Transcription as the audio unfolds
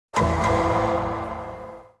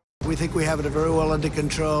We think we have it very well under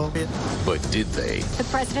control. But did they? The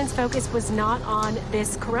president's focus was not on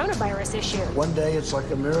this coronavirus issue. One day, it's like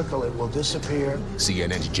a miracle. It will disappear.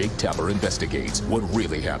 CNN's Jake Tapper investigates what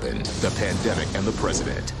really happened. The pandemic and the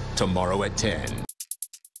president. Tomorrow at 10.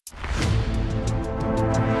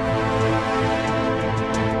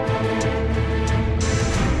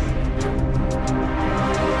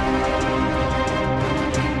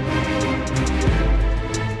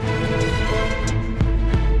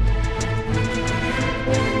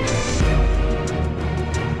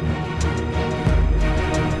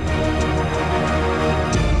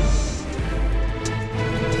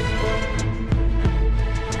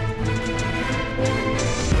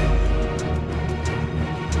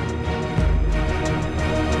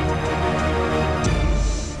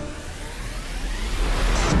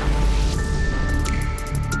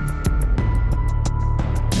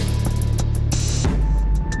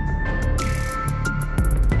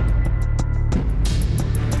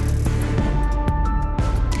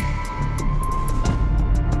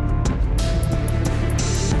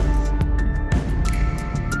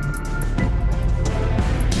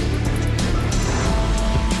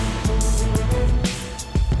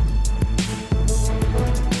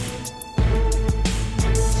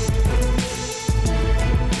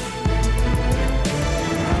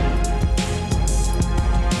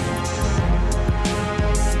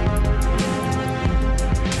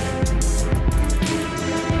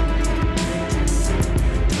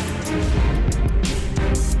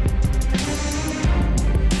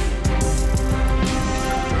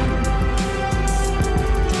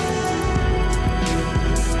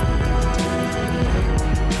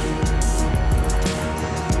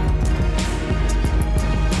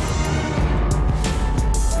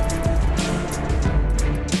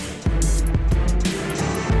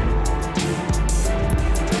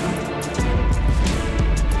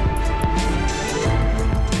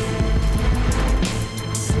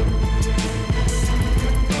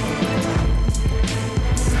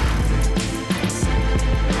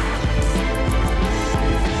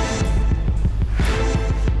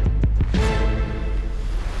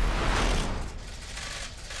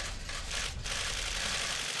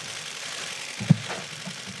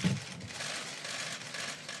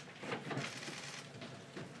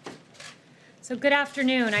 So good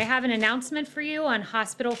afternoon. I have an announcement for you on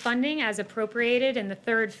hospital funding as appropriated in the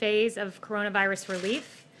third phase of coronavirus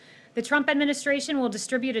relief. The Trump administration will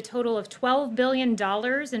distribute a total of $12 billion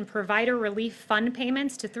in provider relief fund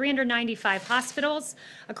payments to 395 hospitals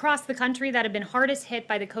across the country that have been hardest hit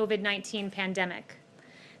by the COVID-19 pandemic.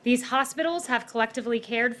 These hospitals have collectively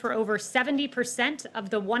cared for over 70% of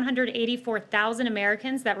the 184,000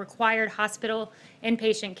 Americans that required hospital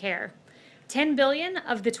inpatient care. $10 billion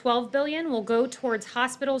of the $12 billion will go towards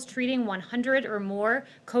hospitals treating 100 or more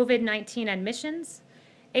COVID-19 admissions.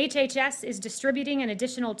 HHS is distributing an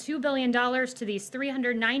additional $2 billion to these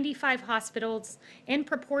 395 hospitals in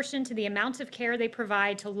proportion to the amount of care they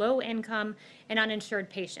provide to low-income and uninsured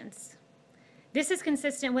patients. This is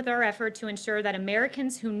consistent with our effort to ensure that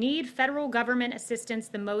Americans who need federal government assistance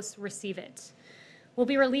the most receive it. We'll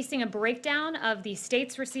be releasing a breakdown of the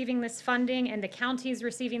states receiving this funding and the counties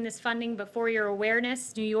receiving this funding, but for your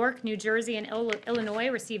awareness, New York, New Jersey, and Illinois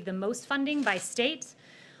receive the most funding by state,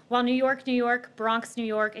 while New York, Bronx, New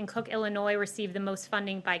York, and Cook, Illinois receive the most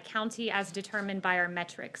funding by county as determined by our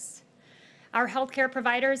metrics. Our healthcare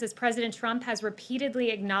providers, as President Trump has repeatedly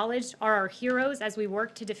acknowledged, are our heroes as we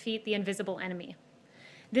work to defeat the invisible enemy.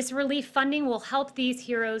 This relief funding will help these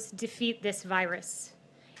heroes defeat this virus.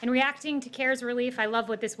 In reacting to CARES relief, I love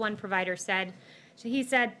what this one provider said. He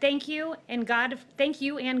said, thank you and God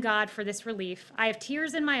for this relief. I have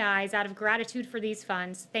tears in my eyes out of gratitude for these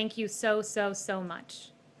funds. Thank you so, so, so much.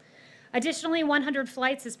 Additionally, 100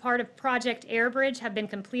 flights as part of Project Airbridge have been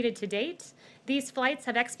completed to date. These flights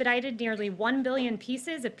have expedited nearly 1 billion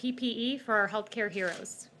pieces of PPE for our healthcare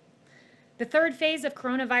heroes. The third phase of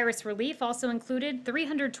coronavirus relief also included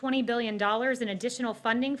 $320 billion in additional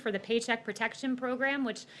funding for the Paycheck Protection Program,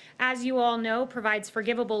 which, as you all know, provides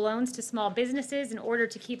forgivable loans to small businesses in order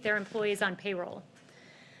to keep their employees on payroll.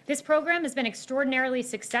 This program has been extraordinarily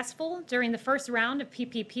successful. During the first round of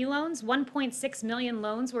PPP loans, 1.6 million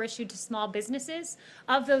loans were issued to small businesses.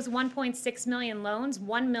 Of those 1.6 million loans,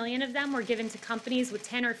 1 million of them were given to companies with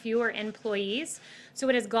 10 or fewer employees. So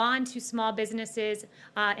it has gone to small businesses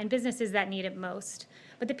and businesses that need it most.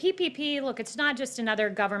 But the PPP, look, it's not just another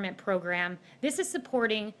government program. This is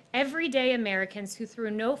supporting everyday Americans who,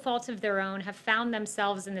 through no fault of their own, have found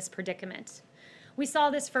themselves in this predicament. We saw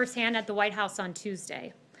this firsthand at the White House on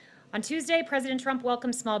Tuesday. On Tuesday, President Trump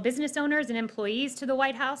welcomed small business owners and employees to the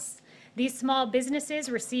White House. These small businesses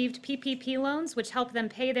received PPP loans, which helped them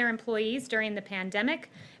pay their employees during the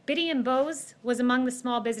pandemic. Biddy & Bose was among the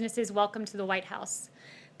small businesses welcomed to the White House.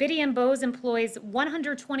 Biddy & Bose employs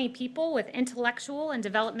 120 people with intellectual and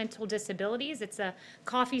developmental disabilities. It's a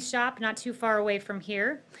coffee shop not too far away from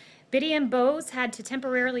here. Biddy & Bose had to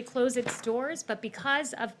temporarily close its doors, but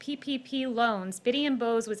because of PPP loans, Biddy &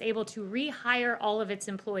 Bose was able to rehire all of its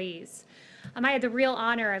employees. I had the real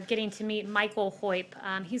honor of getting to meet Michael Hoyp.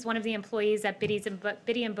 He's one of the employees at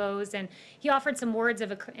Biddy & Bose, and he offered some words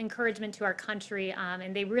of encouragement to our country,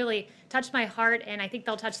 and they really touched my heart, and I think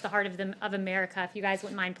they'll touch the heart of America, if you guys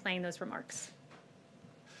wouldn't mind playing those remarks.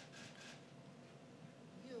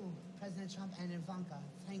 You, President Trump and Ivanka,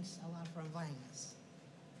 thanks a lot for inviting us.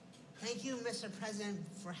 Thank you, Mr. President,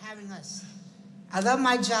 for having us. I love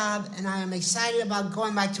my job, and I am excited about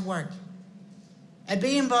going back to work. At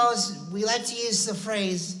Biddy & Bose, we like to use the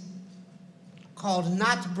phrase called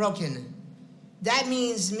not broken. That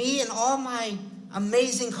means me and all my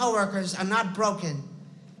amazing coworkers are not broken,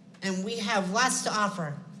 and we have lots to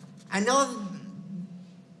offer. I know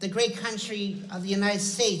the great country of the United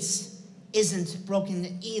States isn't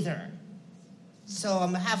broken either. So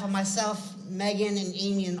on behalf of myself, Megan and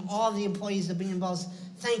Amy, and all the employees of Biddy & Bose,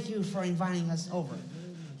 thank you for inviting us over.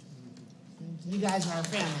 You guys are our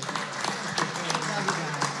family.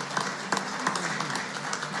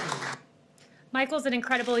 Michael's an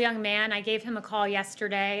incredible young man. I gave him a call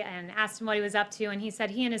yesterday and asked him what he was up to, and he said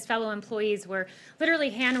he and his fellow employees were literally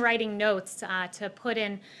handwriting notes to put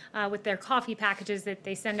in with their coffee packages that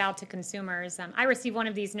they send out to consumers. I received one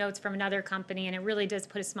of these notes from another company, and it really does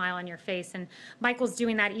put a smile on your face, and Michael's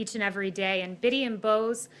doing that each and every day. And Biddy &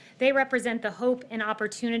 Bose, they represent the hope and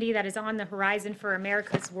opportunity that is on the horizon for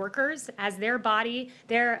America's workers, as their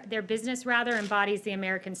business embodies the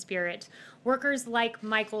American spirit. Workers like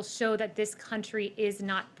Michael show that this country is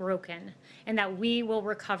not broken and that we will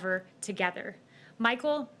recover together.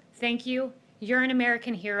 Michael, thank you. You're an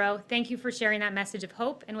American hero. Thank you for sharing that message of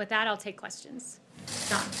hope. And with that, I'll take questions.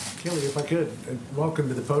 John. Kayleigh, if I could, welcome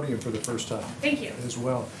to the podium for the first time. Thank you. As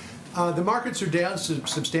well. The markets are down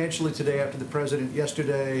substantially today after the president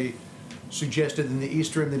yesterday suggested in the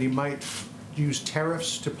East Room that he might use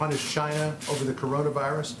tariffs to punish China over the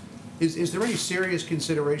coronavirus. Is there any serious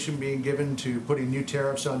consideration being given to putting new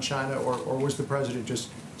tariffs on China, or was the president just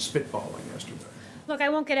spitballing yesterday? Look, I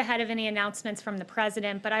won't get ahead of any announcements from the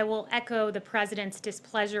president, but I will echo the president's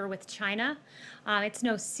displeasure with China. It's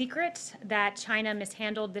no secret that China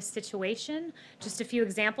mishandled this situation. Just a few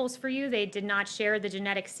examples for you. They did not share the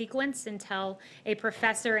genetic sequence until a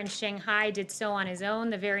professor in Shanghai did so on his own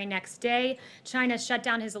the very next day. China shut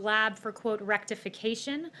down his lab for, quote,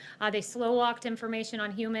 rectification. They slow-walked information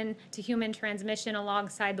on human-to-human transmission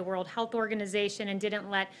alongside the World Health Organization and didn't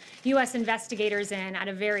let U.S. investigators in at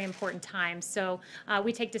a very important time. So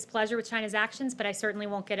we take displeasure with China's actions, but I certainly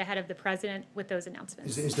won't get ahead of the president with those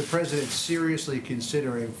announcements. Is the president seriously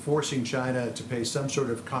considering forcing China to pay some sort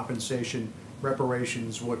of compensation,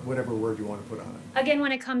 reparations, whatever word you want to put on it? Again,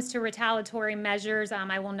 when it comes to retaliatory measures,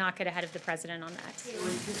 I will not get ahead of the president on that.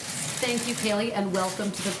 Thank you, Kayleigh, and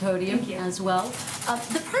welcome to the podium as well.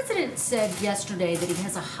 The president said yesterday that he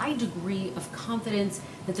has a high degree of confidence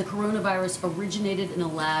that the coronavirus originated in a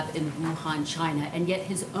lab in Wuhan, China, and yet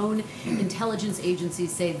his own intelligence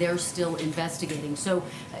agencies say they're still investigating. So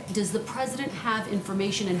does the president have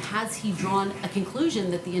information, and has he drawn a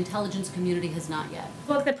conclusion that the intelligence community has not yet?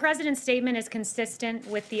 Look, the president's statement is consistent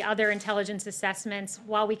with the other intelligence assessments.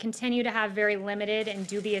 While we continue to have very limited and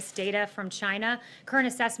dubious data from China, current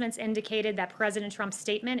assessments indicated that President Trump's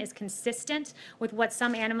statement is consistent with what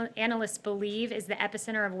some analysts believe is the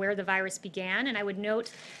epicenter of where the virus began. And I would note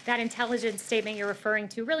that intelligence statement you're referring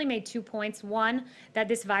to really made 2 points. One, that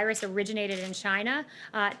this virus originated in China.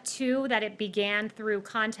 Two, that it began through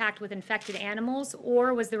contact with infected animals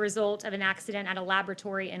or was the result of an accident at a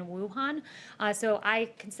laboratory in Wuhan. So I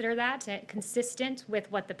consider that consistent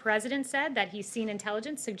with what the president said, that he's seen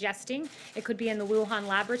intelligence suggesting it could be in the Wuhan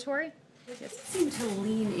laboratory. It seemed to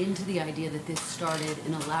lean into the idea that this started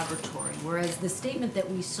in a laboratory, whereas the statement that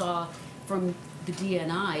we saw from the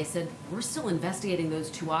DNI said, we're still investigating those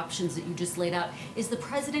two options that you just laid out. Is the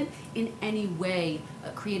president in any way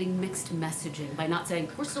creating mixed messaging by not saying,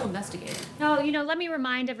 we're still investigating? No, let me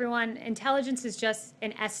remind everyone, intelligence is just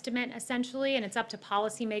an estimate, essentially, and it's up to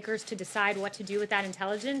policymakers to decide what to do with that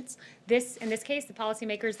intelligence. In this case, the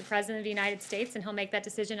policymaker is the President of the United States, and he'll make that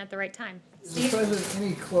decision at the right time. Is the president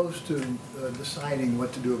any close to deciding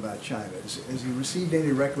what to do about China? Has he received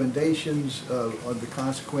any recommendations of the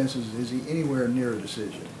consequences? Is he anywhere near a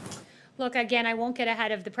decision? Look, again, I won't get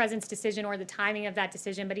ahead of the president's decision or the timing of that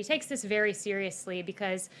decision, but he takes this very seriously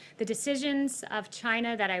because the decisions of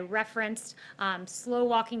China that I referenced, slow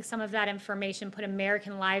walking some of that information, put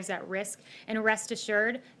American lives at risk. And rest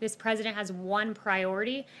assured, this president has one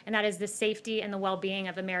priority, and that is the safety and the well-being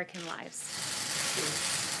of American lives.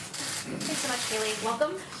 Thanks so much, Kayleigh.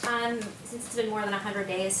 Welcome. Since it's been more than 100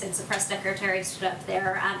 days since the press secretary stood up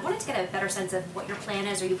there, I wanted to get a better sense of what your plan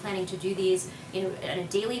is. Are you planning to do these on a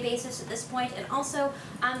daily basis at this point? And also,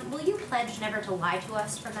 will you pledge never to lie to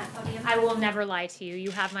us from that podium? I will never lie to you. You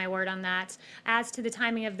have my word on that. As to the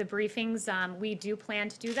timing of the briefings, we do plan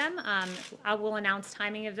to do them. I will announce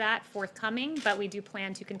timing of that forthcoming, but we do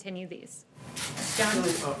plan to continue these. John?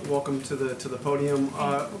 Welcome to the podium.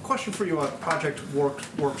 A question for you on Project Warp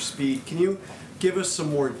Speed. Can you give us some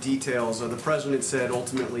more details? The president said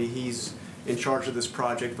ultimately he's in charge of this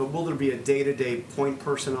project, but will there be a day-to-day point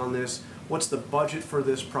person on this? What's the budget for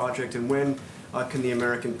this project, and when can the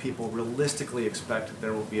American people realistically expect that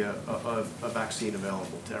there will be a vaccine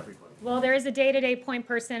available to everybody? Well, there is a day-to-day point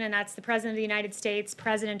person, and that's the President of the United States,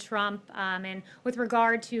 President Trump. And with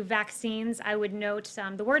regard to vaccines, I would note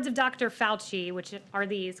the words of Dr. Fauci, which are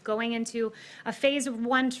these: going into a phase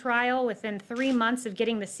 1 trial within 3 months of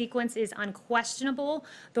getting the sequence is unquestionable.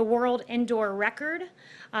 The world indoor record.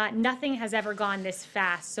 Nothing has ever gone this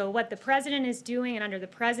fast. So what the president is doing, and under the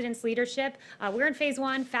president's leadership, we're in phase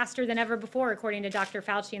 1 faster than ever before, according to Dr.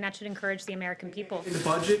 Fauci, and that should encourage the American people. In the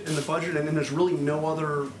budget, and then there's really no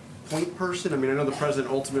other point person. I mean, I know the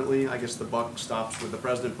president ultimately, I guess the buck stops with the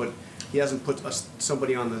president, but he hasn't put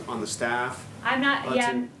somebody on the staff. I'm not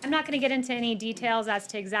going to get into any details as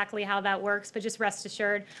to exactly how that works, but just rest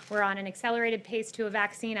assured we're on an accelerated pace to a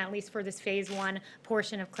vaccine, at least for this phase 1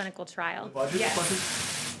 portion of clinical trial. The budget?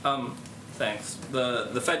 Yes. Thanks.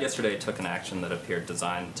 The Fed yesterday took an action that appeared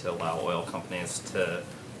designed to allow oil companies to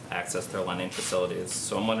access their lending facilities.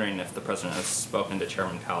 So I'm wondering if the president has spoken to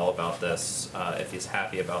Chairman Powell about this, if he's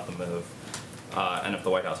happy about the move, and if the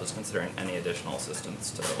White House is considering any additional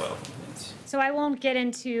assistance to oil companies. So I won't get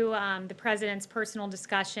into the president's personal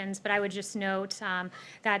discussions, but I would just note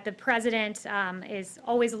that the president is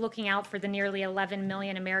always looking out for the nearly 11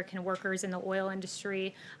 million American workers in the oil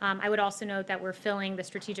industry. I would also note that we're filling the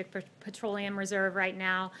Strategic Petroleum Reserve right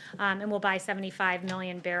now, and we'll buy 75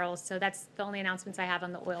 million barrels. So that's the only announcements I have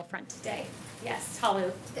on the oil front today. Yes,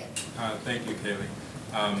 Halu. Thank you,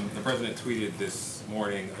 Kayleigh. The president tweeted this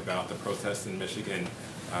morning about the protests in Michigan.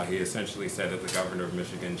 He essentially said that the governor of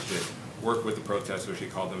Michigan should work with the protesters. He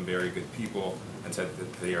called them very good people and said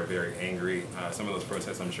that they are very angry. Some of those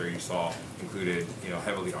protests, I'm sure you saw, included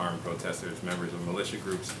heavily armed protesters, members of militia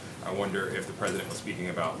groups. I wonder if the president was speaking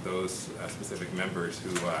about those specific members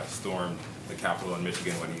who stormed the Capitol in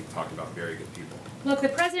Michigan when he talked about very good people. Look, the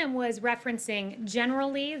president was referencing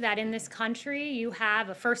generally that in this country you have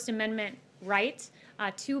a First Amendment right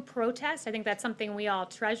to protest. I think that's something we all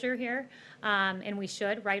treasure here, and we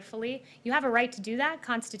should, rightfully. You have a right to do that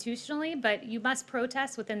constitutionally, but you must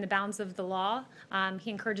protest within the bounds of the law. He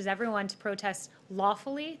encourages everyone to protest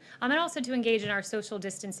lawfully, and also to engage in our social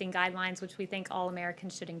distancing guidelines, which we think all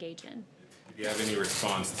Americans should engage in. Do you have any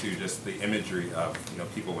response to just the imagery of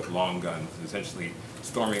people with long guns essentially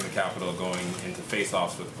storming the Capitol, going into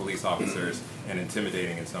face-offs with police officers and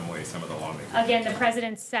intimidating in some way some of the lawmakers? Again, the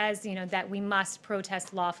president says that we must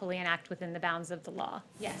protest lawfully and act within the bounds of the law.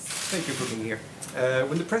 Yes. Thank you for being here.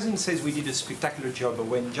 When the president says we did a spectacular job, or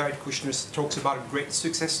when Jared Kushner talks about a great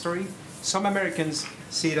success story, some Americans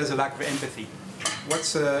see it as a lack of empathy.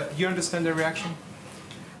 Do you understand their reaction?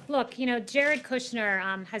 Look, Jared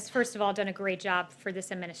Kushner has, first of all, done a great job for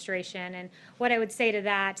this administration. And what I would say to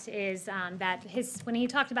that is that when he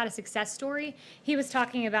talked about a success story, he was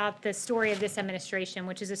talking about the story of this administration,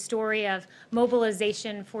 which is a story of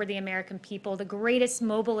mobilization for the American people, the greatest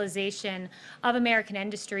mobilization of American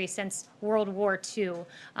industry since World War II.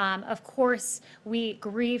 Of course, we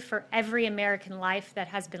grieve for every American life that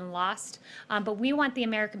has been lost, but we want the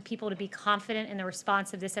American people to be confident in the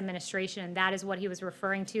response of this administration, and that is what he was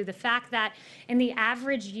referring to. The fact that in the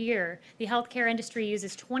average year, the healthcare industry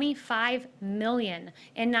uses 25 million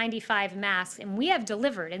N95 masks, and we have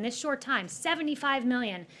delivered in this short time 75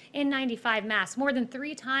 million N95 masks, more than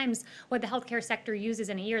 3 times what the healthcare sector uses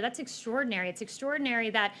in a year. That's extraordinary. It's extraordinary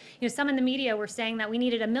that some in the media were saying that we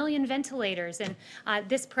needed 1 million ventilators, and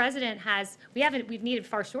this president we've needed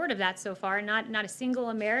far short of that so far. Not a single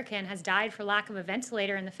American has died for lack of a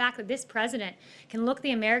ventilator, and the fact that this president can look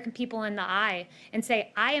the American people in the eye and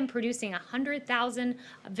say, I I am producing 100,000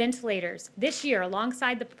 ventilators this year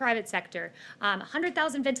alongside the private sector.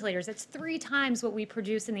 100,000 ventilators, that's 3 times what we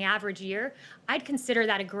produce in the average year. I'd consider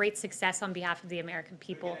that a great success on behalf of the American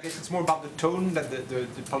people. I guess it's more about the tone than the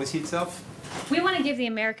policy itself. We want to give the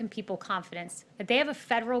American people confidence that they have a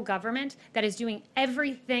federal government that is doing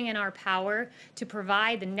everything in our power to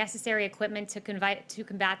provide the necessary equipment to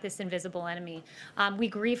combat this invisible enemy. We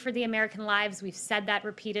grieve for the American lives. We've said that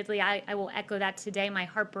repeatedly. I will echo that today. My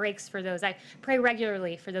heart breaks for those. I pray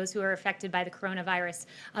regularly for those who are affected by the coronavirus.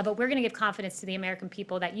 But we're going to give confidence to the American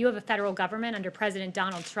people that you have a federal government under President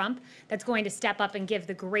Donald Trump that's going to step up and give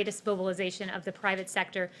the greatest mobilization of the private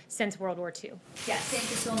sector since World War II. Yes. Thank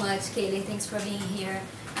you so much, Kayleigh. Thanks for being here.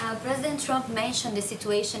 President Trump mentioned the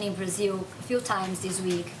situation in Brazil a few times this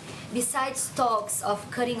week. Besides talks of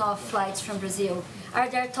cutting off flights from Brazil, are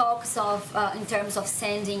there talks of, in terms of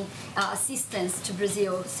sending assistance to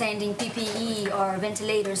Brazil, sending PPE or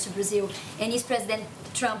ventilators to Brazil? And is President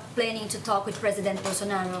Trump planning to talk with President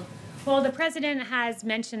Bolsonaro? Well, the president has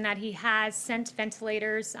mentioned that he has sent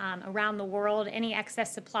ventilators around the world. Any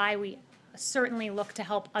excess supply, we certainly look to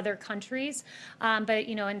help other countries. But,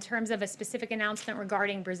 you know, in terms of a specific announcement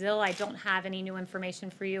regarding Brazil, I don't have any new information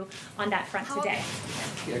for you on that front today.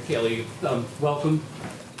 Yeah, Kayleigh, welcome.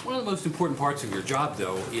 One of the most important parts of your job,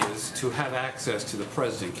 though, is to have access to the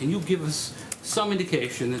president. Can you give us some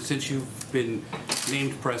indication that since you've been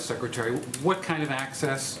named press secretary, what kind of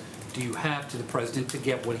access do you have to the president to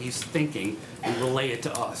get what he's thinking and relay it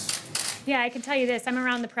to us? Yeah, I can tell you this. I'm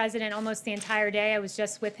around the president almost the entire day. I was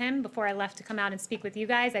just with him before I left to come out and speak with you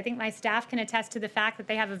guys. I think my staff can attest to the fact that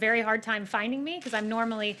they have a very hard time finding me because I'm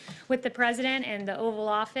normally with the president in the Oval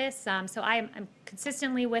Office. So I'm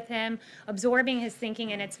consistently with him, absorbing his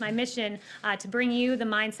thinking, and it's my mission to bring you the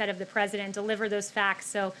mindset of the president, deliver those facts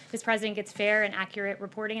so this president gets fair and accurate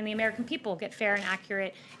reporting and the American people get fair and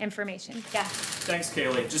accurate information. Yeah. Thanks,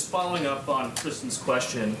 Kayleigh. Just following up on Kristen's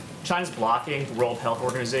question, China's blocking the World Health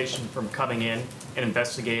Organization from coming in and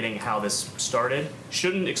investigating how this started.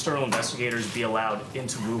 Shouldn't external investigators be allowed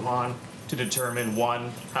into Wuhan to determine,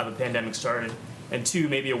 1, how the pandemic started, and 2,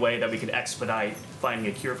 maybe a way that we could expedite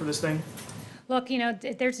finding a cure for this thing? Look, you know,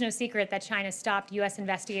 there's no secret that China stopped U.S.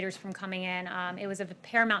 investigators from coming in. It was of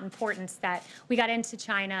paramount importance that we got into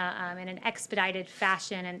China in an expedited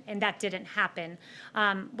fashion, and that didn't happen.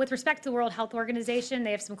 With respect to the World Health Organization,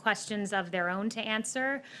 they have some questions of their own to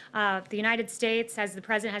answer. The United States, as the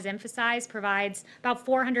president has emphasized, provides about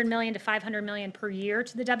 $400 million to $500 million per year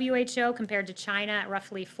to the WHO, compared to China at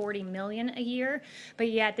roughly $40 million a year.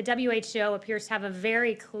 But yet the WHO appears to have a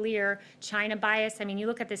very clear China bias. I mean, you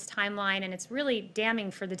look at this timeline, and it's really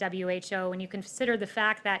damning for the WHO when you consider the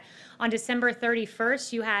fact that on December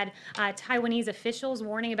 31st, you had Taiwanese officials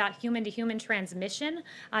warning about human-to-human transmission.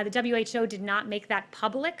 The WHO did not make that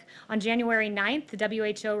public. On January 9th,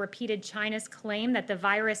 the WHO repeated China's claim that the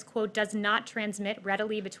virus, quote, does not transmit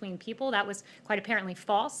readily between people. That was quite apparently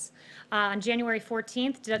false. On January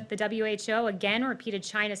 14th, the WHO again repeated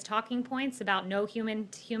China's talking points about no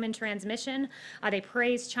human-to-human transmission. They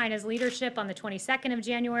praised China's leadership on the 22nd of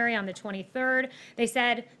January. On the 23rd, they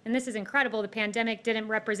said, and this is incredible, the pandemic didn't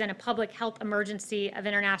represent a public health emergency of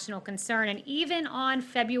international concern. And even on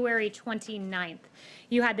February 29th,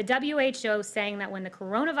 you had the WHO saying that when the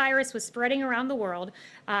coronavirus was spreading around the world,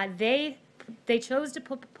 they chose to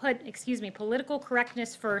put political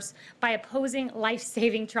correctness first by opposing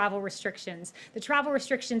life-saving travel restrictions. The travel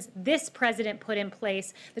restrictions this president put in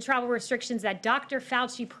place, the travel restrictions that Dr.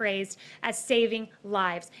 Fauci praised as saving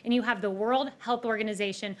lives. And you have the World Health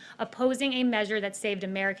Organization opposing a measure that saved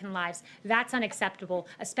American lives. That's unacceptable,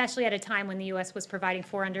 especially at a time when the U.S. was providing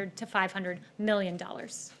 $400 to $500 million.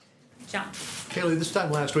 John. Kayleigh, this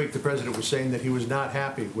time last week, the president was saying that he was not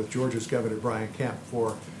happy with Georgia's Governor Brian Kemp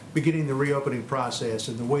for beginning the reopening process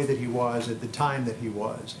in the way that he was at the time that he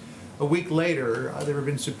was. A week later, there have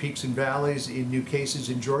been some peaks and valleys in new cases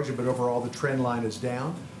in Georgia, but overall the trend line is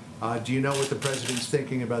down. Do you know what the president's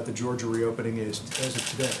thinking about the Georgia reopening is as of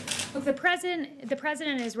today? Look, the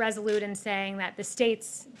president is resolute in saying that the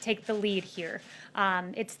states take the lead here.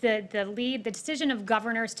 It's the decision of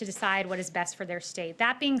governors to decide what is best for their state.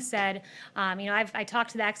 That being said, you know, I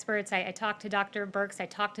talked to the experts. I talked to Dr. Birx. I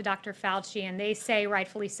talked to Dr. Fauci, and they say,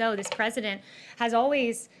 rightfully so, this president has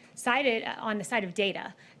always sided on the side of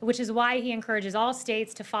data, which is why he encourages all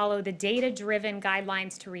states to follow the data-driven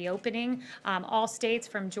guidelines to reopening. All states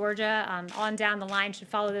from Georgia on down the line should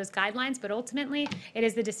follow those guidelines, but ultimately it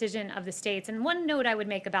is the decision of the states. And one note I would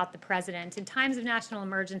make about the president, in times of national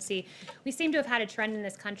emergency, we seem to have had a trend in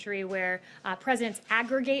this country where presidents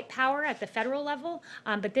aggregate power at the federal level,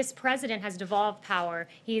 but this president has devolved power.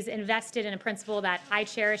 He's invested in a principle that I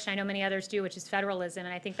cherish, and I know many others do, which is federalism,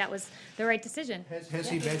 and I think that was the right decision. Has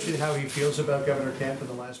he mentioned how he feels about Governor Kemp in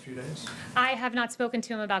the last few days? I have not spoken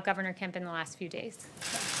to him about Governor Kemp in the last few days.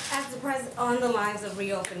 As the on the lines of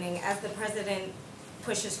reopening, as the president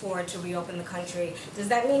pushes forward to reopen the country, does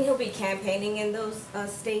that mean he'll be campaigning in those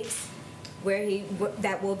states where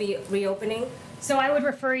that will be reopening? So I would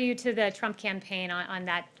refer you to the Trump campaign on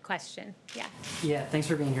that question. Yeah. Yeah, thanks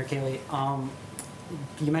for being here, Kayleigh.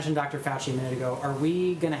 You mentioned Dr. Fauci a minute ago. Are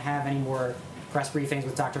we going to have any more press briefings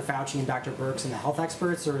with Dr. Fauci and Dr. Birx and the health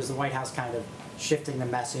experts, or is the White House kind of shifting the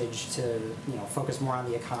message to, focus more on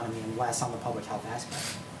the economy and less on the public health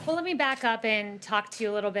aspect? Well, let me back up and talk to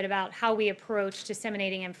you a little bit about how we approach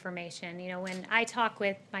disseminating information. When I talk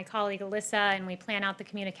with my colleague Alyssa and we plan out the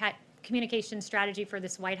communication strategy for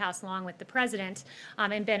this White House along with the president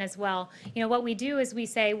and Ben as well, what we do is we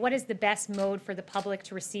say, what is the best mode for the public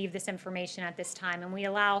to receive this information at this time? And we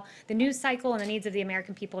allow the news cycle and the needs of the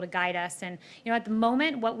American people to guide us. And at the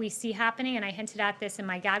moment, what we see happening, and I hinted at this in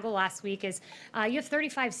my gaggle last week, is you have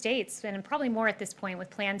 35 states, and probably more at this point, with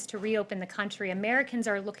plans to reopen the country. Americans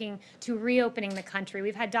are looking to reopening the country.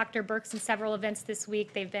 We've had Dr. Birx in several events this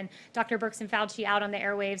week. They've been Dr. Birx and Fauci out on the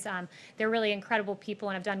airwaves. They're really incredible people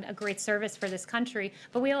and have done a great service for this country,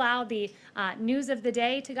 but we allow the news of the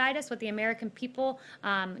day to guide us, what the American people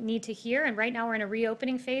need to hear. And right now we're in a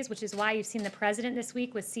reopening phase, which is why you've seen the president this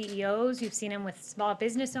week with CEOs, you've seen him with small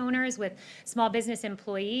business owners, with small business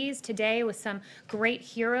employees, today with some great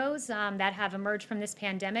heroes that have emerged from this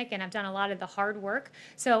pandemic and have done a lot of the hard work.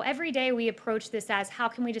 So every day we approach this as, how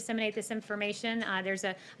can we disseminate this information? There's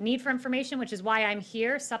a need for information, which is why I'm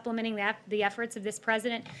here, supplementing the efforts of this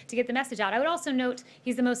president to get the message out. I would also note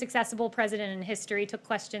he's the most accessible president in history, took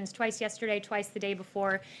questions twice yesterday, twice the day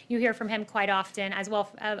before. You hear from him quite often, as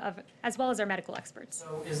well as our medical experts.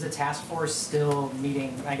 So is the task force still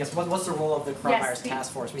meeting? I guess what's the role of the coronavirus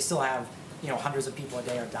task force? We still have hundreds of people a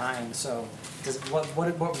day are dying. So what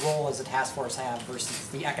role does the task force have versus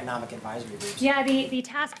the economic advisory groups? Yeah, the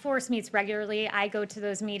task force meets regularly. I go to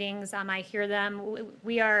those meetings. I hear them.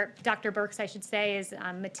 Dr. Birx, I should say, is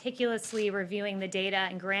meticulously reviewing the data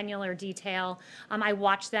in granular detail. I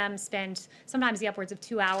watch them spend sometimes the upwards of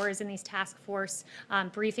 2 hours in these task force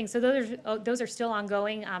briefings. So those are still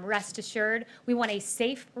ongoing. Rest assured, we want a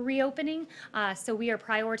safe reopening. So we are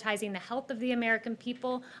prioritizing the health of the American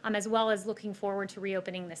people, as well as looking forward to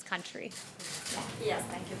reopening this country. Yes,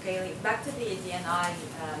 thank you, Kayleigh. Back to the DNI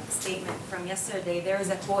statement from yesterday, there is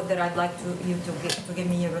a quote that I'd like you to give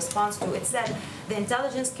me a response to. It said, the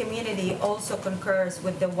intelligence community also concurs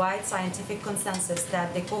with the wide scientific consensus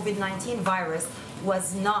that the COVID-19 virus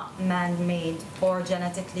was not man-made or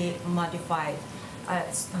genetically modified.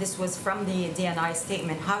 This was from the DNI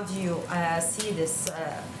statement. How do you see this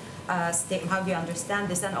statement? How do you understand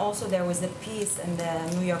this? And also there was a piece in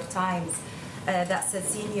the New York Times that said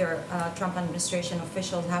senior Trump administration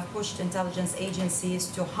officials have pushed intelligence agencies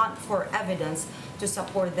to hunt for evidence to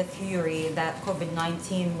support the theory that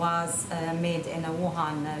COVID-19 was made in a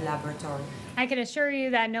Wuhan laboratory. I can assure you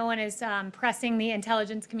that no one is pressing the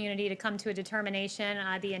intelligence community to come to a determination.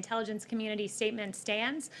 The intelligence community statement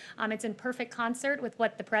stands. It's in perfect concert with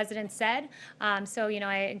what the president said. So,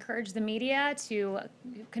 I encourage the media to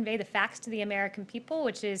convey the facts to the American people,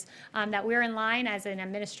 which is that we're in line as an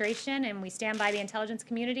administration and we stand by the intelligence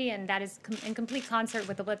community, and that is in complete concert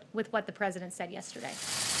with what the president said yesterday.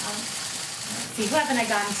 See, who haven't I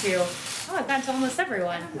gotten to? Oh, I've gotten to almost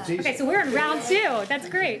everyone. Okay, so we're in round 2. That's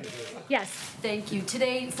great. Yes. Thank you.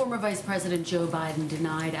 Today, former Vice President Joe Biden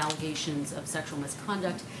denied allegations of sexual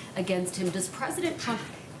misconduct against him. Does President Trump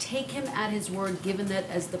take him at his word, given that,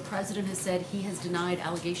 as the president has said, he has denied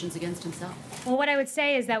allegations against himself? Well, what I would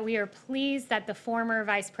say is that we are pleased that the former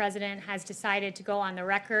vice president has decided to go on the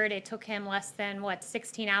record. It took him less than,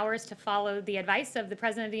 16 hours to follow the advice of the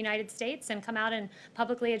president of the United States and come out and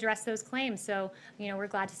publicly address those claims. So, we're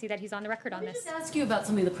glad to see that he's on the record on this. Let me just ask you about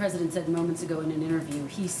something the president said moments ago in an interview.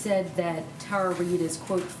 He said that Tara Reade is,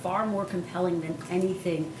 quote, far more compelling than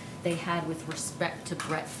anything they had with respect to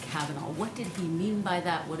Brett Kavanaugh. What did he mean by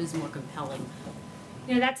that? What is more compelling?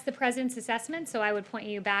 You know, that's the president's assessment, so I would point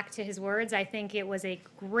you back to his words. I think it was a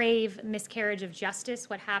grave miscarriage of justice,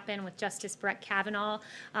 what happened with Justice Brett Kavanaugh.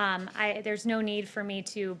 There's no need for me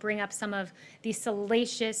to bring up some of the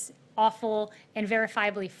salacious, awful, and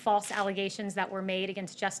verifiably false allegations that were made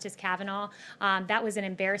against Justice Kavanaugh. That was an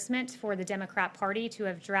embarrassment for the Democrat Party to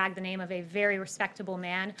have dragged the name of a very respectable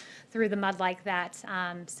man through the mud like that.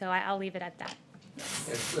 So I'll leave it at that.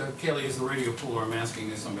 Yes, Kayleigh, as the radio puller, I'm asking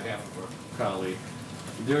this on behalf of our colleague.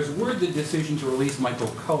 There's word the decision to release Michael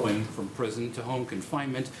Cohen from prison to home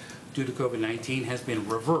confinement due to COVID-19 has been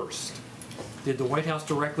reversed. Did the White House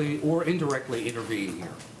directly or indirectly intervene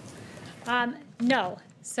here? No.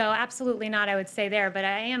 So absolutely not, I would say there. But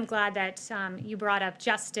I am glad that you brought up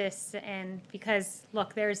justice, and because,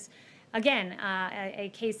 look, there's, again,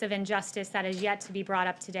 a case of injustice that is yet to be brought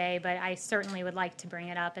up today, but I certainly would like to bring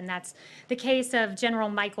it up, and that's the case of General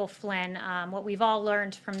Michael Flynn. What we've all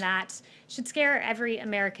learned from that should scare every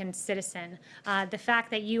American citizen. The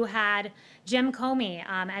fact that you had Jim Comey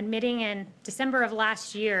admitting in December of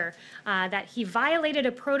last year that he violated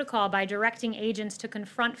a protocol by directing agents to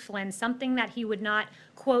confront Flynn, something that he would not,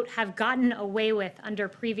 quote, have gotten away with under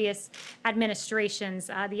previous administrations.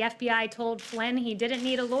 The FBI told Flynn he didn't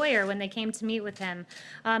need a lawyer when they came to meet with him.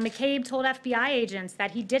 McCabe told FBI agents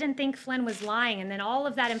that he didn't think Flynn was lying, and then all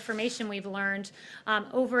of that information we've learned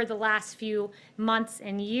over the last few months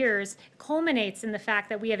and years culminates in the fact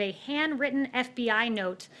that we have a handwritten FBI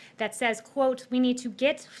note that says, quote, we need to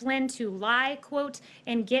get Flynn to lie, quote,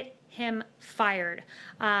 and get him fired.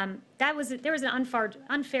 There was an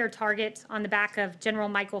unfair target on the back of General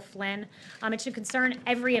Michael Flynn. It should concern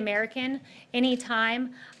every American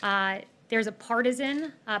anytime there's a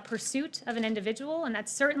partisan pursuit of an individual, and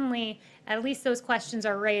that's certainly, at least those questions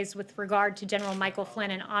are raised with regard to General Michael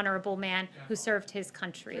Flynn, an honorable man who served his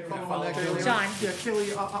country. John. Yeah,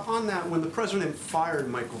 Kayleigh, on that, when the president fired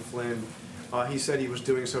Michael Flynn, he said he was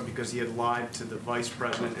doing so because he had lied to the vice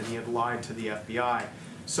president and he had lied to the FBI.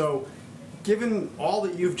 So, given all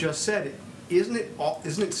that you've just said, isn't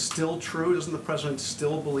it still true? Doesn't the president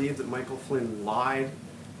still believe that Michael Flynn lied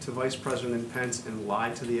to Vice President Pence and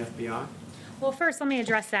lied to the FBI? Well, first, let me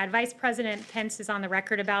address that. Vice President Pence is on the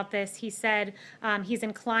record about this. He said he's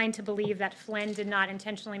inclined to believe that Flynn did not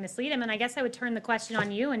intentionally mislead him. And I guess I would turn the question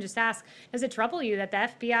on you and just ask, does it trouble you that the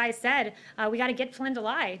FBI said, we got to get Flynn to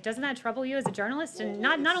lie? Doesn't that trouble you as a journalist? And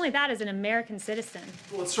not only that, as an American citizen?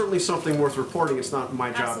 Well, it's certainly something worth reporting. It's not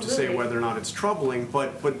my job to say whether or not it's troubling.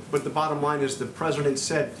 But the bottom line is the president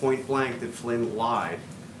said point blank that Flynn lied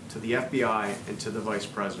to the FBI and to the vice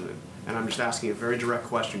president. And I'm just asking a very direct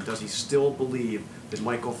question. Does he still believe that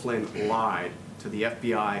Michael Flynn lied to the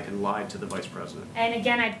FBI and lied to the vice president? And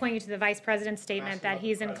again, I'd point you to the vice president's statement that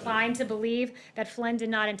he's inclined to believe that Flynn did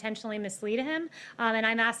not intentionally mislead him. And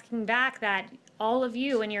I'm asking back that all of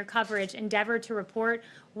you in your coverage endeavor to report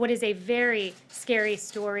what is a very scary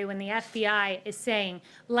story when the FBI is saying,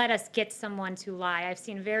 let us get someone to lie. I've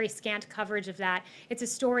seen very scant coverage of that. It's a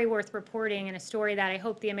story worth reporting, and a story that I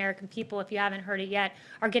hope the American people, if you haven't heard it yet,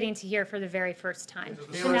 are getting to hear for the very first time.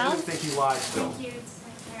 Chanel? I think he lied still. Thank you,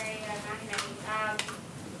 Secretary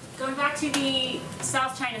McEnany. Going back to the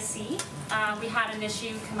South China Sea, we had an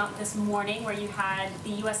issue come up this morning where you had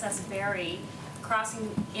the USS Barry crossing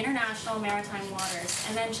international maritime waters,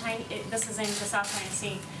 and then this is in the South China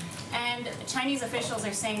Sea, and Chinese officials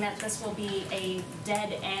are saying that this will be a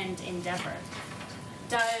dead-end endeavor.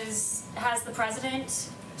 Has the president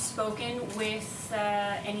spoken with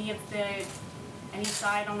any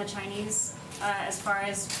side on the Chinese as far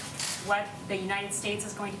as what the United States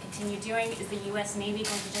is going to continue doing? Is the U.S. Navy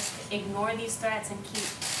going to just ignore these threats and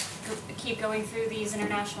keep going through these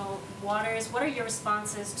international waters? What are your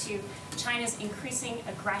responses to China's increasing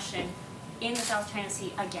aggression in the South China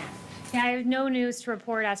Sea again? Yeah, I have no news to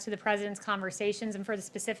report as to the president's conversations, and for the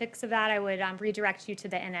specifics of that, I would redirect you to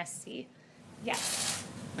the NSC. Yes.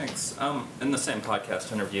 Thanks. In the same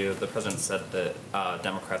podcast interview, the president said that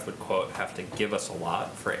Democrats would, quote, have to give us a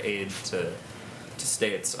lot for aid to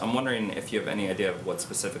states. I'm wondering if you have any idea of what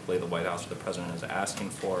specifically the White House or the president is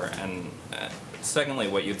asking for, and secondly,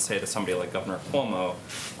 what you'd say to somebody like Governor Cuomo,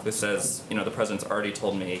 who says, you know, the president's already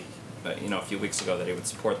told me, you know, a few weeks ago that he would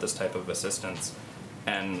support this type of assistance,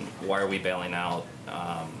 and why are we bailing out,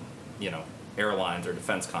 you know, airlines or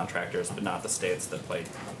defense contractors, but not the states that play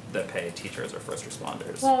that pay teachers or first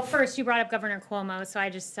responders? Well, first, you brought up Governor Cuomo, so I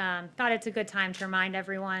just thought it's a good time to remind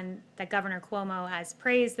everyone that Governor Cuomo has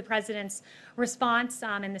praised the president's response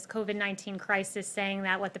in this COVID-19 crisis, saying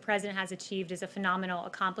that what the president has achieved is a phenomenal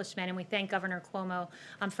accomplishment, and we thank Governor Cuomo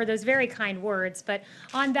for those very kind words. But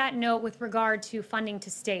on that note, with regard to funding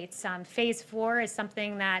to states, Phase 4 is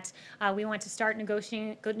something that we want to start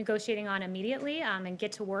negotiating on immediately and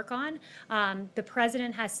get to work on. The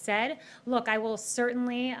president has said, look, I will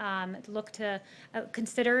certainly look to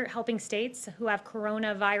consider helping states who have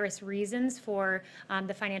coronavirus reasons for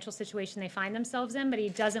the financial situation they find themselves in, but he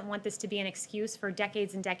doesn't want this to be an excuse for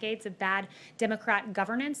decades and decades of bad Democrat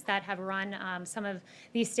governance that have run some of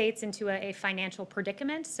these states into a financial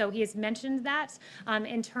predicament. So he has mentioned that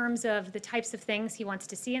in terms of the types of things he wants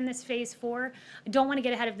to see in this Phase 4. I don't want to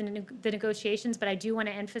get ahead of the negotiations, but I do want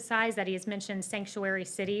to emphasize that he has mentioned sanctuary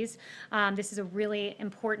cities. This is a really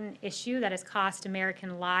important issue that has cost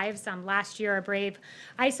American lives. Last year, our brave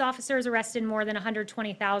ICE officers arrested more than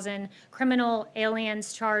 120,000 criminal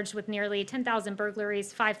aliens charged with nearly 10,000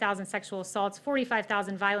 burglaries, 5,000 sexual assaults,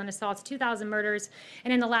 45,000 violent assaults, 2,000 murders,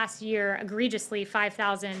 and in the last year, egregiously,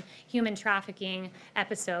 5,000 human trafficking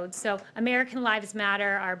episodes. So American lives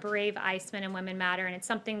matter, our brave ICE men and women matter, and it's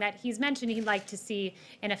something that he's mentioned he'd like to see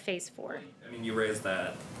in a Phase 4. I mean, you raised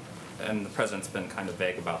that, and the president's been kind of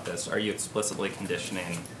vague about this. Are you explicitly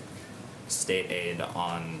conditioning state aid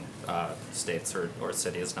on states or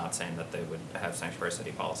cities not saying that they would have sanctuary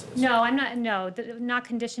city policies? No, I'm not. No, not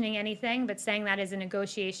conditioning anything, but saying that is a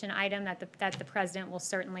negotiation item that the president will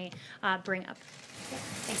certainly bring up.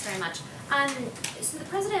 Thanks very much. So the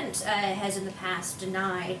president has in the past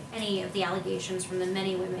denied any of the allegations from the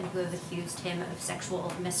many women who have accused him of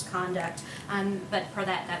sexual misconduct. But per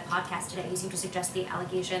that podcast today, he seemed to suggest the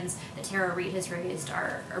allegations that Tara Reade has raised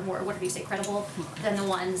are more, what did you say, credible than the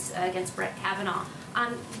ones against Brett Kavanaugh.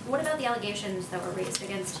 What about the allegations that were raised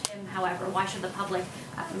against him, however? Why should the public,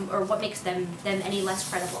 or what makes them any less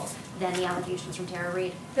credible than the allegations from Tara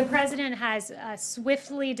Reade? The president has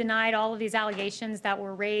swiftly denied all of these allegations that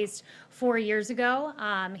were raised 4 years ago.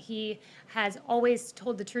 He has always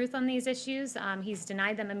told the truth on these issues. He's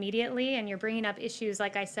denied them immediately, and you're bringing up issues,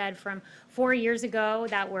 like I said, from 4 years ago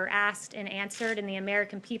that were asked and answered, and the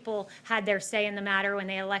American people had their say in the matter when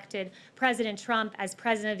they elected President Trump as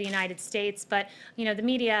president of the United States. But, you know, the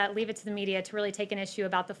media, leave it to the media to really take an issue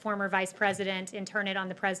about the former vice president and turn it on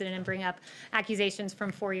the president and bring up accusations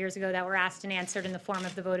from 4 years ago that were asked and answered in the form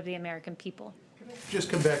of the vote of the American people. Just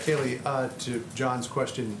come back, Kayleigh, to John's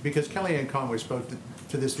question, because Kellyanne Conway spoke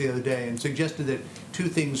to this the other day and suggested that two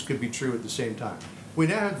things could be true at the same time. We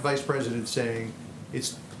now have the vice president saying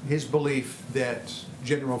it's his belief that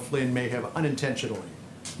General Flynn may have unintentionally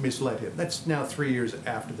misled him. That's now 3 years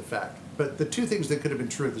after the fact. But the two things that could have been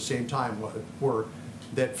true at the same time were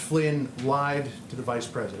that Flynn lied to the vice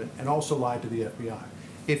president and also lied to the FBI.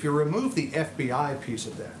 If you remove the FBI piece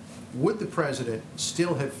of that, would the president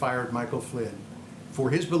still have fired Michael Flynn for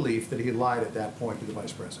his belief that he lied at that point to the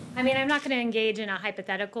vice president? I mean, I'm not going to engage in a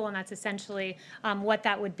hypothetical, and that's essentially what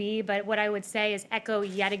that would be. But what I would say is echo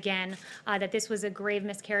yet again that this was a grave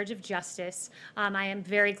miscarriage of justice. I am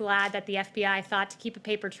very glad that the FBI thought to keep a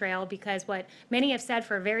paper trail, because what many have said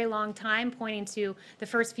for a very long time, pointing to the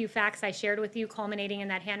first few facts I shared with you, culminating in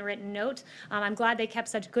that handwritten note, I'm glad they kept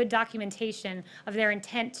such good documentation of their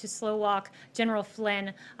intent to slow walk General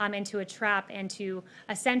Flynn into a trap and to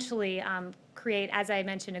essentially create, as I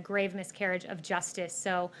mentioned, a grave miscarriage of justice.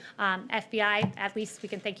 So FBI, at least we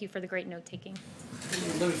can thank you for the great note-taking.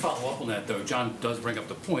 Let me follow up on that, though. John does bring up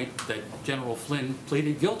the point that General Flynn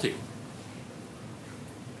pleaded guilty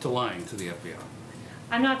to lying to the FBI.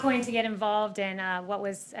 I'm not going to get involved in what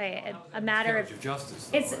was a matter of justice,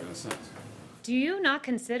 though, in a sense. Do you not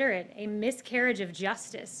consider it a miscarriage of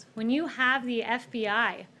justice when you have the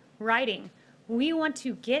FBI writing, "We want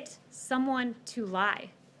to get someone to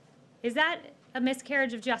lie"? Is that a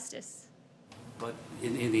miscarriage of justice? But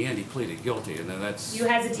in the end, he pleaded guilty, and then that's... You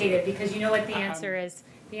hesitated because you know what the answer is.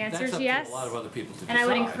 The answer is yes. That's up to a lot of other people to decide. And I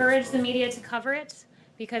would encourage the media to cover it,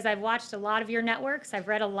 because I've watched a lot of your networks, I've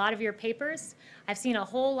read a lot of your papers, I've seen a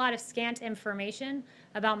whole lot of scant information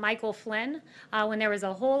about Michael Flynn, when there was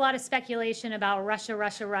a whole lot of speculation about Russia,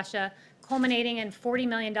 Russia, Russia, culminating in $40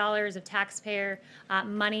 million of taxpayer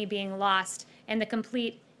money being lost, and the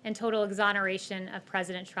complete and total exoneration of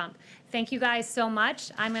President Trump. Thank you guys so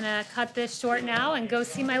much. I'm going to cut this short now and go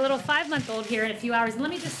see my little 5-month-old here in a few hours. And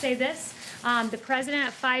let me just say this. The president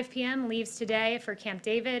at 5 p.m. leaves today for Camp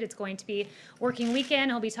David. It's going to be working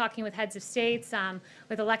weekend. He'll be talking with heads of states,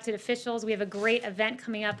 with elected officials. We have a great event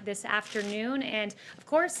coming up this afternoon. And of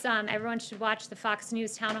course, everyone should watch the Fox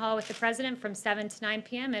News Town Hall with the president from 7 to 9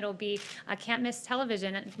 p.m. It'll be can't miss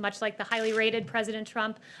television, much like the highly rated President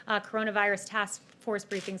Trump coronavirus task force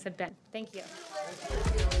briefings have been. Thank you.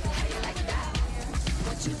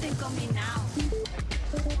 What you think of me now?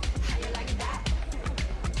 How you like that?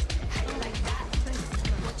 How you like that?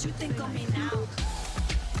 What you think of me now?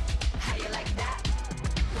 How you like that?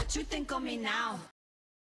 What you think of me now?